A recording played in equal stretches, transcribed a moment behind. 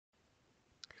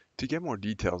To get more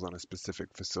details on a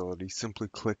specific facility, simply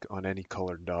click on any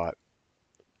colored dot.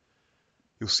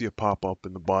 You'll see a pop-up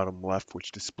in the bottom left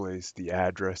which displays the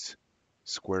address,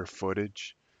 square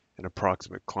footage, and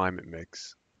approximate climate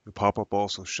mix. The pop-up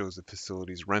also shows the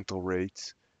facility's rental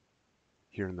rates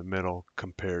here in the middle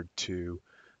compared to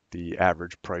the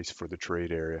average price for the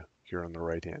trade area here on the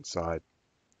right-hand side.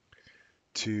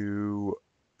 To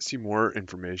see more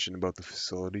information about the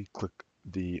facility, click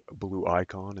the blue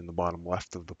icon in the bottom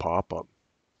left of the pop-up.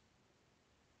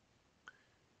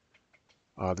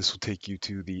 This will take you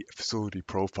to the facility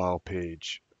profile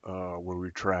page where we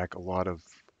track a lot of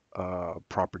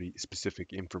property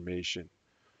specific information.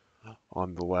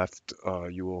 On the left,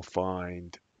 you will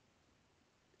find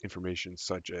information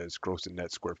such as gross and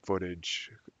net square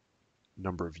footage,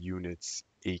 number of units,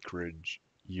 acreage,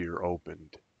 year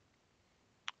opened.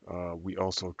 We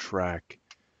also track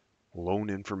loan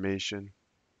information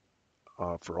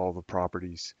for all the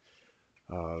properties.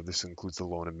 This includes the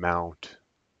loan amount,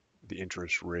 the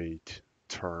interest rate,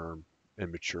 term,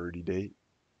 and maturity date.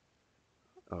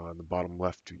 On the bottom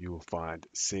left, you will find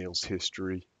sales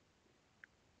history.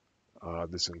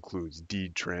 This includes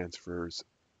deed transfers,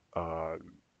 uh,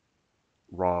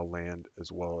 raw land,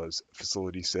 as well as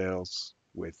facility sales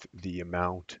with the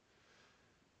amount,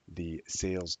 the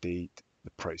sales date,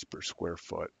 the price per square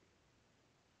foot.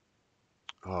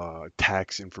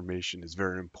 Tax information is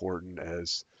very important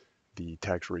as the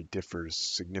tax rate differs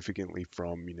significantly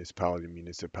from municipality to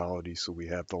municipality. So we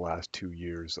have the last 2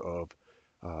 years of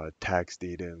tax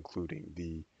data, including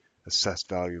the assessed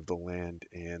value of the land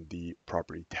and the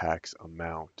property tax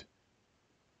amount.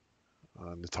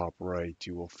 On the top right,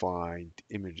 you will find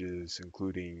images,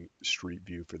 including street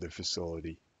view for the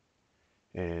facility.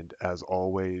 And as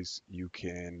always, you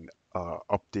can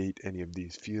update any of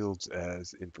these fields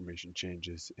as information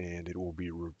changes, and it will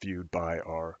be reviewed by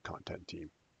our content team.